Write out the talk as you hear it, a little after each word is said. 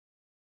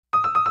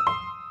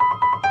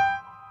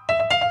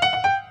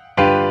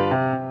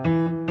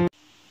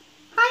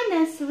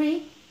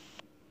Nursery.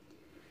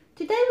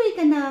 Today we're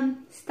gonna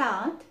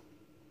start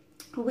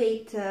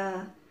with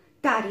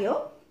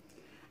Dario,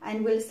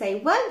 and we'll say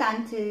well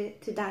done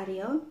to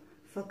Dario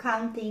for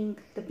counting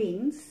the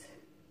beans.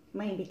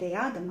 Maybe they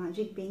are the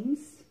magic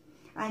beans.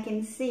 I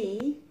can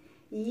see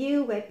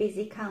you were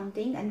busy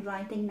counting and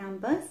writing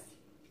numbers.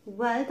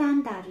 Well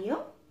done,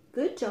 Dario.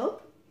 Good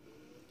job.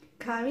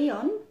 Carry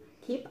on.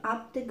 Keep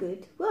up the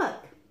good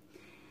work.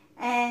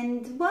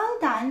 And well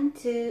done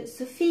to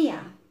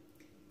Sophia.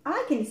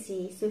 I can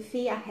see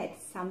Sophia had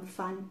some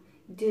fun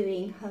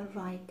doing her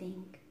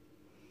writing.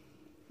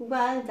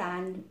 Well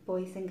done,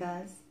 boys and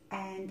girls.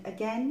 And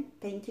again,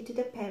 thank you to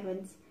the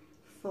parents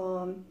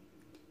for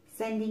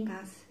sending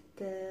us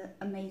the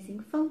amazing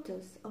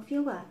photos of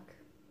your work.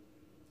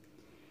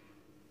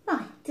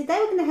 Right, today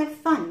we're going to have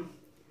fun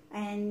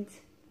and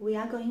we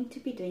are going to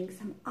be doing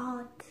some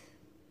art.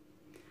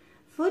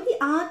 For the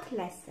art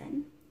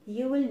lesson,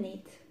 you will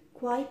need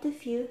quite a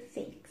few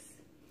things.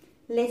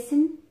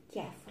 Listen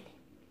carefully.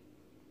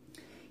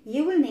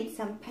 You will need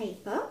some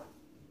paper,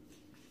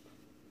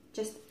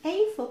 just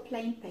A4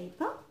 plain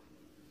paper.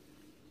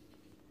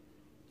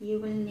 You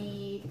will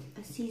need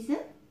a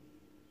scissor,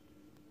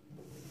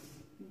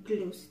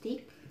 glue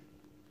stick,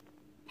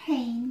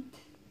 paint,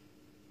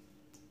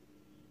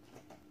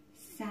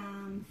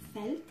 some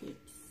felt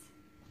tips,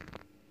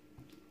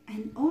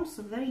 and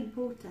also very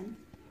important,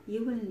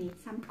 you will need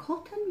some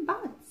cotton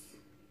buds.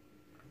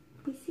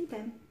 We see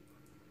them.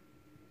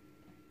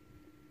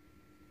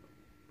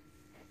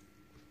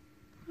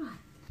 Right,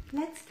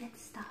 let's get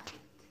started.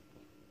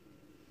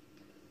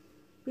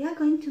 We are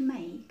going to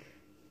make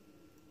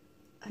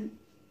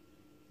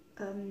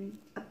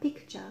a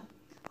picture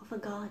of a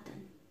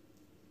garden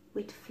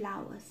with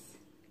flowers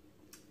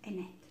in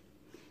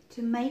it.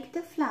 To make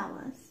the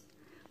flowers,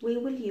 we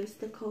will use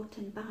the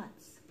cotton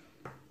buds.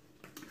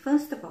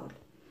 First of all,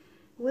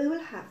 we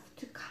will have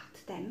to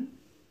cut them.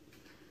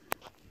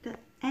 The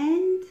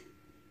end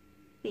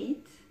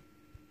bit,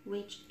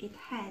 which it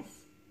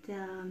has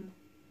the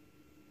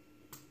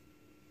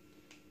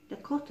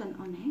cotton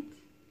on it,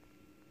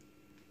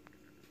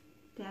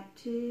 there are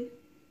two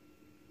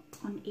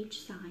on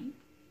each side,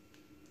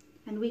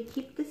 and we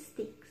keep the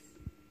sticks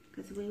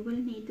because we will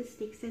need the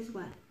sticks as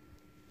well.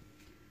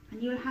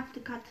 And you'll have to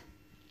cut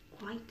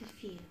quite a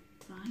few,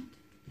 right?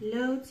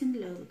 Loads and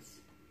loads.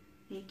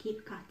 You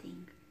keep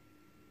cutting.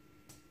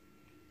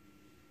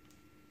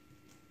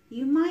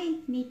 You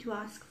might need to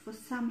ask for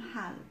some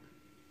help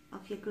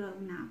of your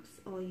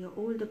grown-ups or your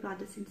older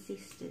brothers and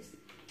sisters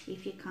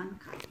if you can't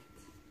cut it.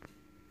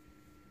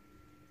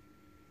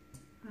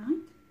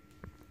 Right?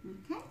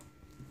 Okay.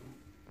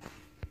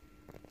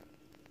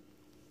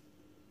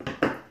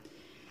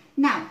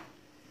 Now,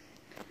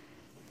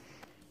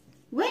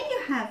 when you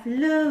have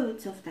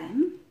loads of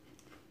them,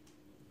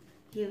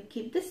 you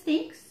keep the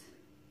sticks,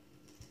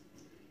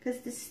 because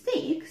the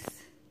sticks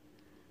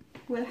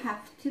will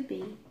have to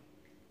be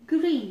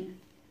green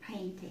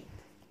painted.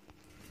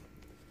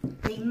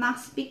 They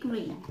must be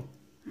green,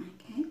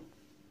 okay?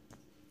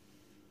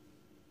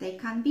 They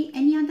can't be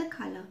any other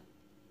color.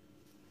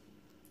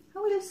 I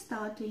will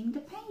start doing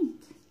the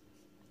paint.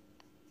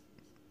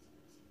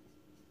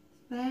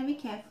 Very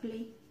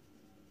carefully,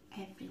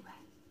 everywhere.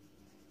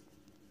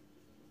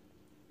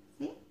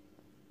 See?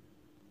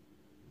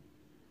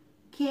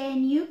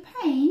 Can you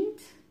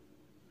paint,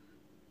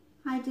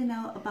 I don't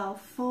know, about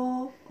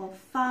 4 or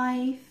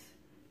 5,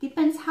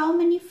 depends how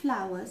many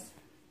flowers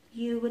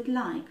you would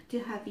like to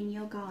have in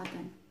your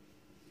garden.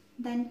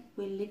 Then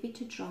we'll leave it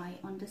to dry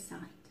on the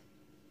side.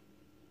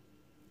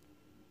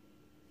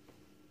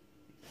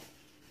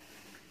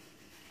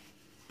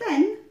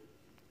 Then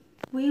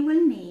we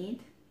will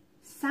need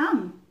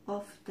some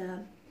of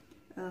the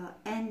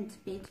end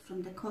bit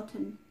from the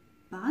cotton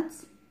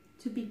buds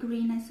to be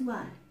green as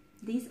well.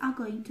 These are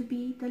going to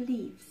be the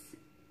leaves.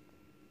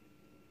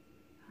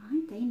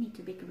 Right, they need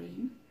to be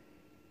green.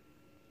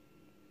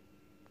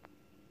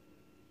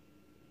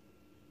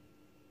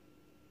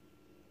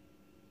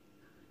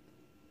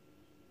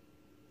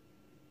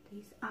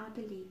 These are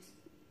the leaves.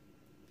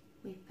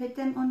 We put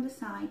them on the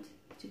side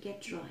to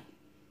get dry.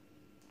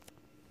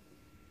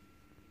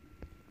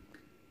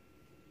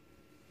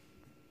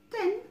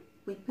 Then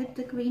we put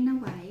the green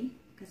away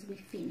because we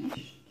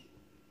finished.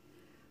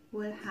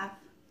 We'll have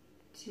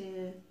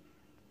to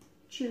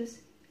choose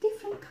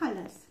different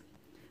colors.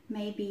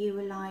 Maybe you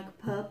will like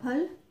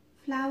purple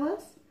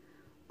flowers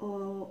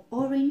or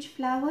orange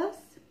flowers.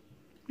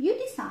 You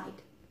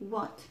decide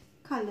what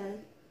color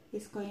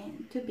is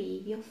going to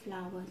be your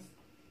flowers.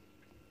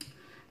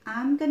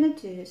 I'm gonna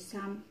do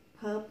some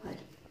purple.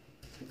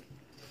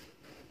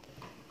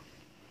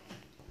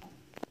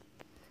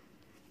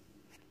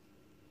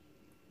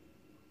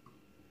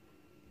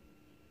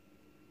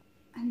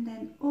 And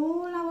then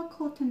all our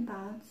cotton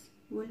buds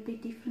will be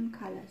different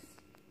colors.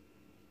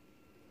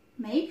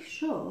 Make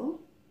sure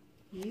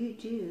you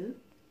do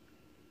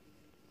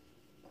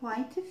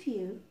quite a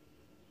few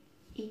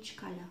each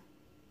color,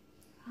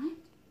 right?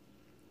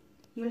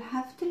 You'll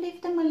have to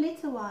leave them a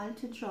little while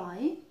to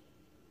dry,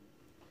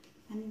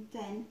 and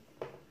then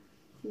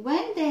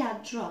when they are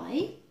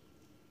dry,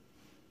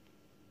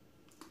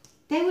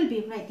 they will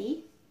be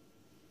ready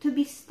to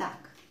be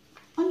stuck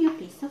on your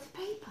piece of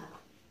paper.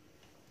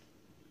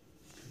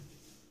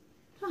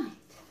 Right,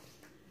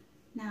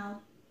 now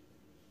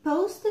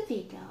pause the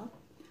video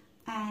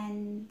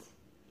and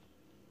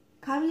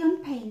carry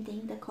on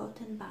painting the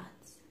cotton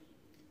buds.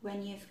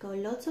 When you've got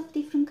lots of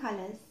different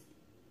colors,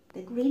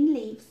 the green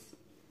leaves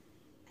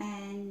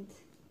and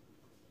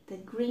the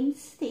green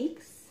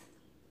sticks,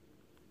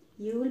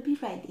 you will be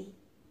ready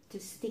to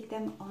stick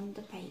them on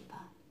the paper.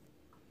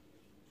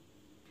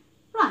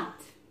 Right,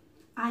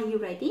 are you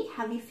ready?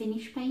 Have you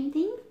finished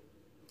painting?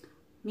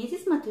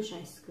 Mrs.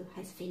 Matuszewska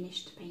has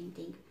finished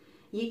painting.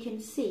 You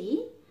can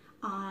see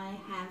I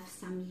have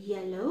some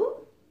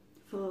yellow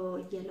for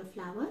yellow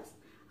flowers.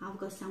 I've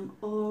got some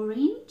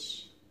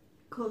orange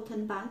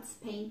cotton buds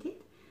painted,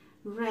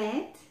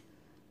 red,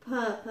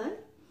 purple,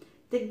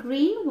 the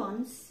green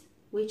ones,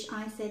 which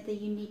I said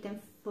that you need them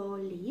for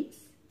leaves,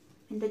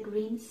 and the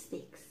green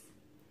sticks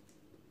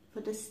for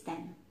the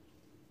stem.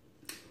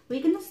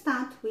 We're going to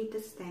start with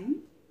the stem.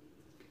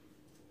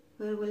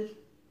 We will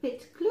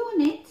put glue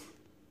on it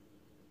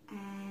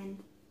and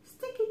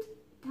stick it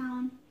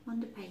down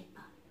on the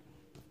paper.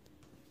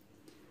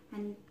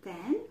 And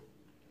then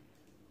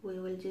we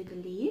will do the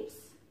leaves.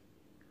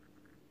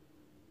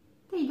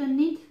 They don't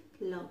need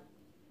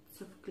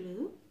lots of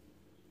glue.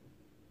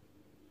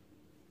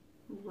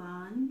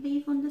 One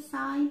leaf on the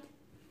side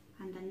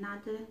and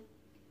another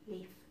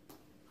leaf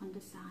on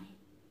the side,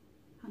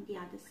 on the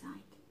other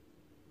side.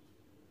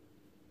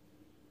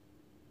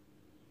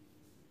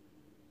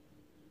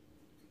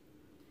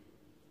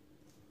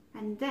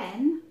 And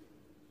then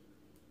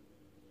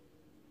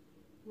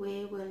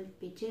we will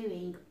be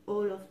doing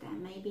all of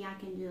them. Maybe I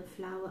can do a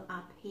flower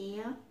up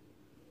here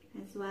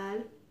as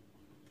well,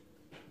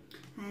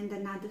 and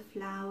another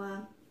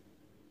flower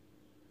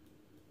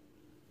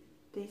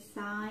this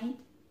side.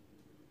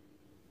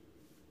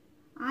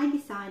 I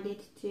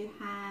decided to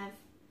have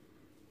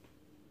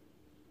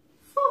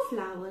 4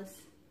 flowers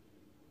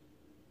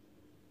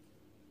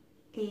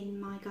in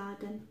my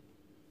garden.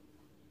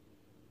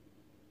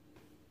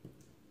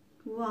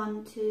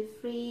 1, 2,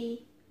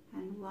 3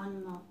 and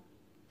 1 more.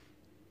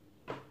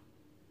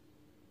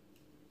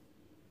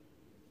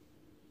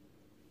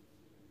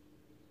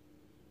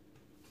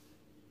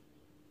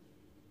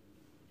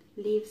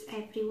 Leaves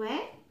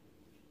everywhere.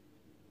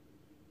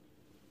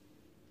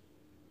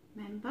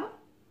 Remember,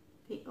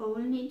 they all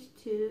need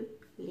 2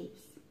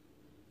 leaves.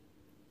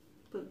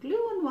 Put glue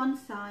on one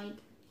side.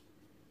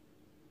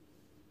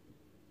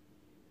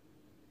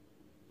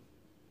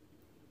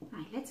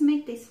 Right, let's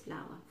make this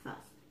flower first.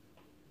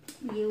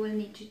 You will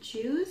need to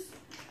choose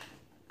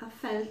a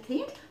felt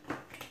tip.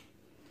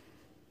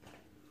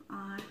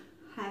 I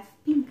have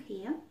pink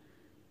here,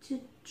 to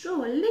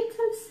draw a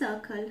little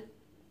circle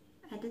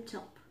at the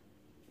top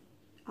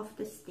of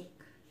the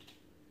stick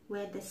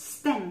where the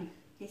stem,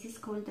 this is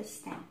called the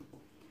stem.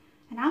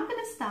 And I'm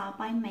going to start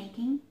by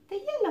making the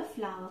yellow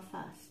flower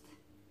first.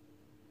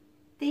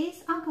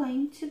 These are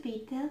going to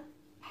be the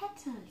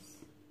petals.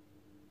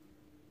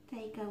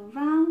 They go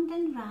round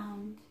and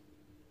round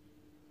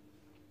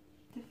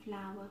the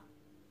flower.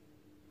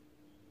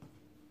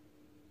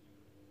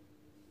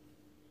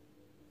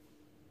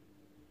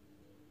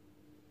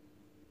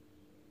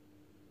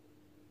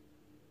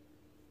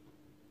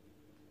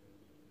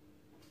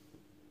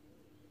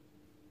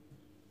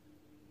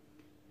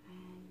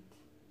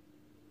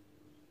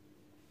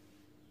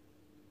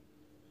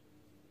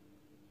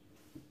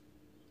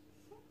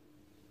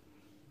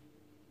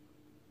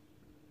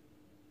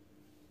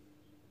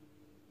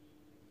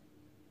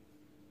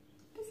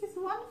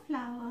 One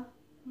flower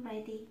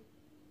ready.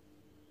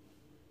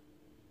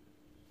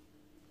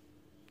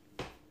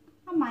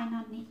 I might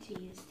not need to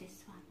use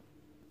this one.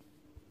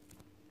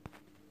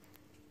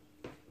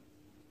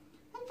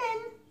 And then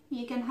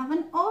you can have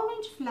an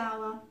orange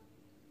flower,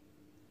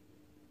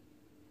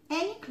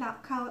 any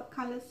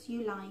colors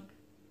you like.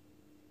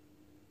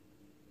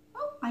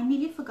 Oh, I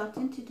nearly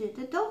forgotten to do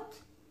the dot,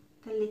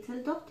 the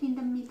little dot in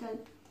the middle.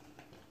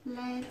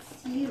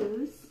 Let's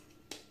use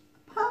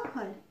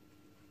purple.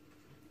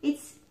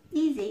 It's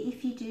easy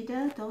if you do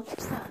the dot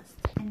first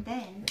and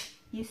then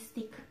you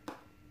stick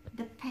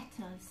the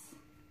petals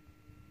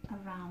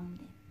around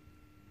it.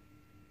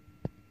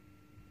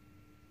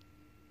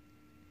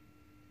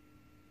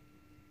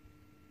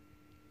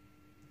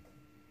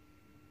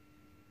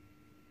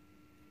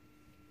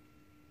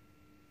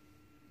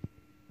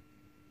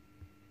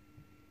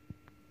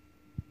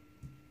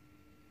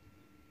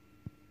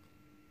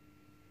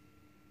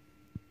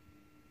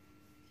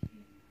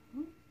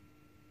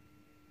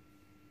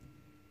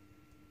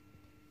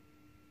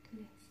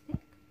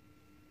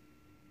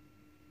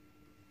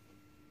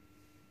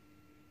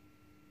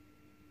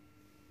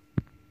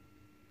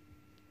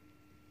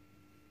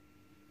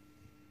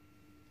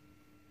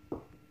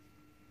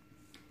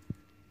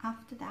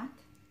 After that,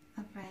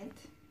 a red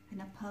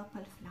and a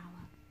purple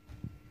flower.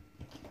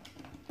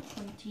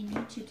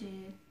 Continue to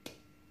do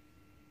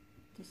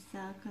the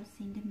circles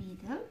in the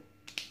middle.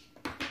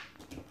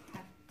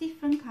 Have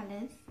different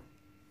colors.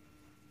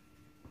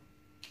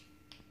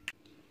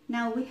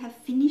 Now we have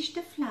finished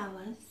the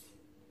flowers.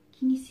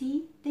 Can you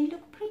see? They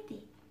look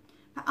pretty.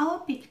 But our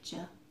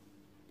picture,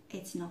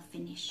 it's not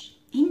finished.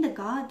 In the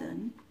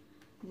garden,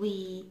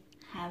 we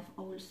have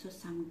also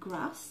some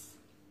grass.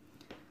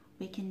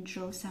 We can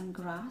draw some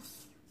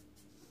grass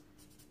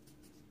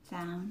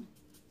down.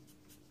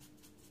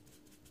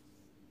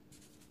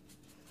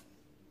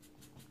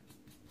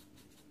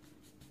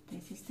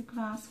 This is the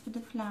grass for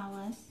the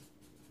flowers.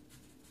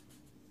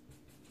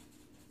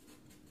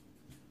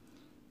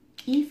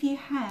 If you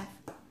have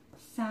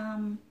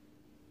some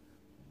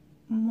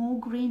more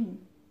green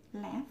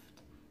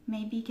left,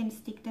 maybe you can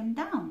stick them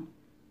down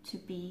to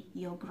be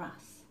your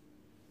grass.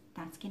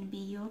 That's going to be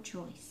your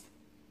choice.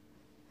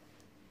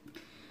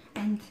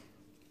 And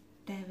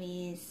there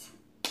is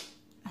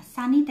a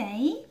sunny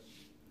day.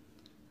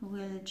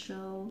 We'll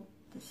draw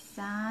the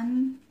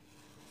sun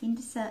in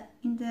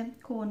the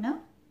corner.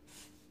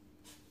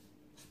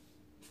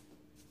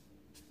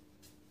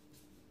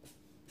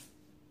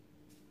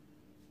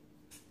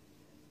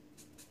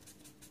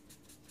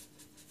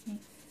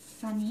 It's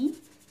sunny.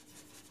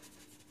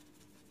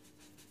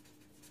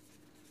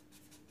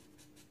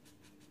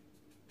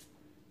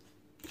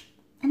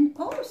 And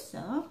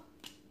also,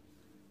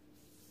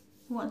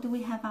 what do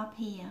we have up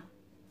here?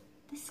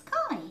 The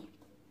sky.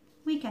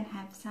 We can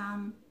have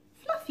some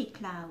fluffy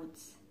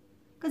clouds.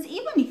 Because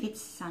even if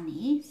it's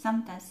sunny,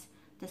 sometimes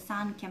the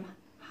sun can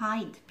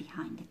hide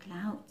behind the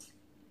clouds.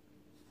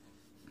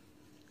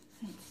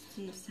 Let's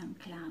do some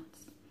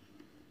clouds.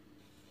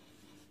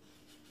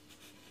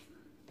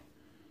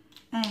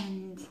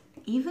 And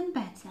even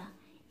better,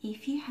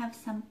 if you have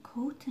some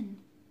cotton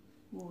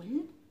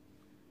wool,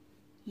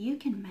 you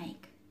can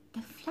make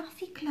the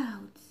fluffy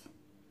clouds.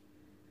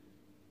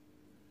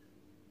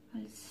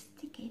 I'll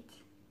stick it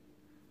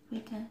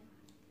with a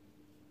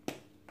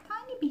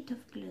tiny bit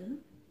of glue.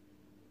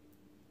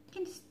 You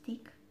can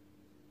stick.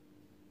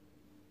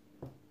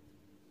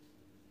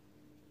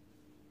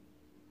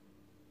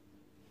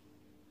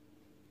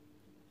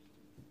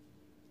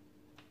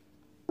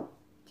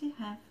 To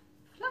have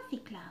fluffy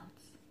clouds.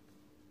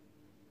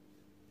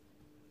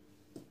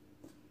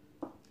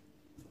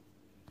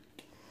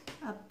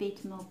 A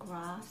bit more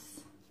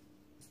grass.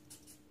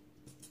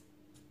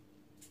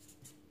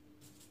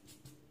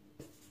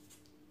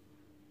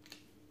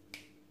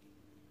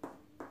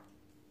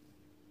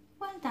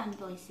 Well done,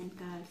 boys and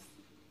girls.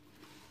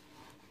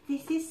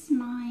 This is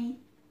my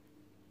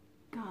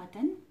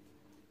garden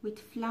with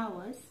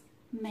flowers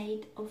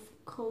made of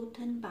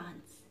cotton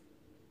buds.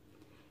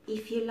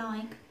 If you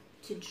like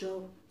to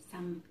draw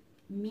some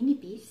mini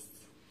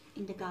beasts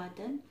in the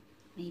garden,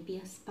 maybe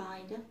a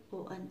spider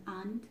or an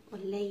ant or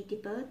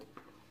ladybird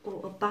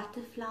or a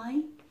butterfly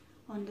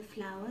on the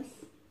flowers,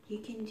 you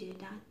can do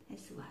that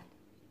as well.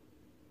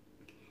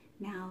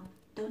 Now,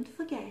 don't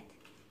forget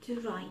to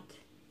write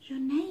your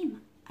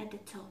name at the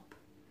top.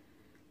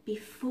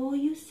 Before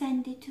you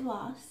send it to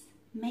us,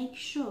 make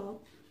sure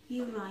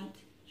you write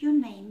your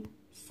name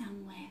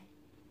somewhere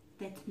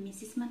that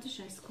Mrs.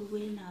 Matuszewska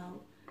will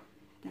know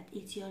that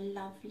it's your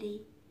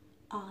lovely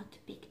art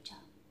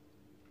picture.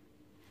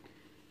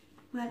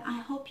 Well,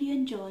 I hope you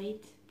enjoyed,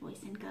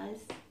 boys and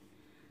girls,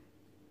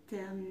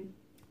 the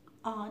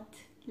art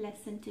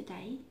lesson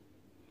today,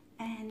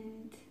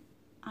 and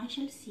I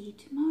shall see you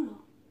tomorrow.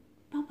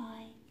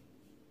 Bye-bye.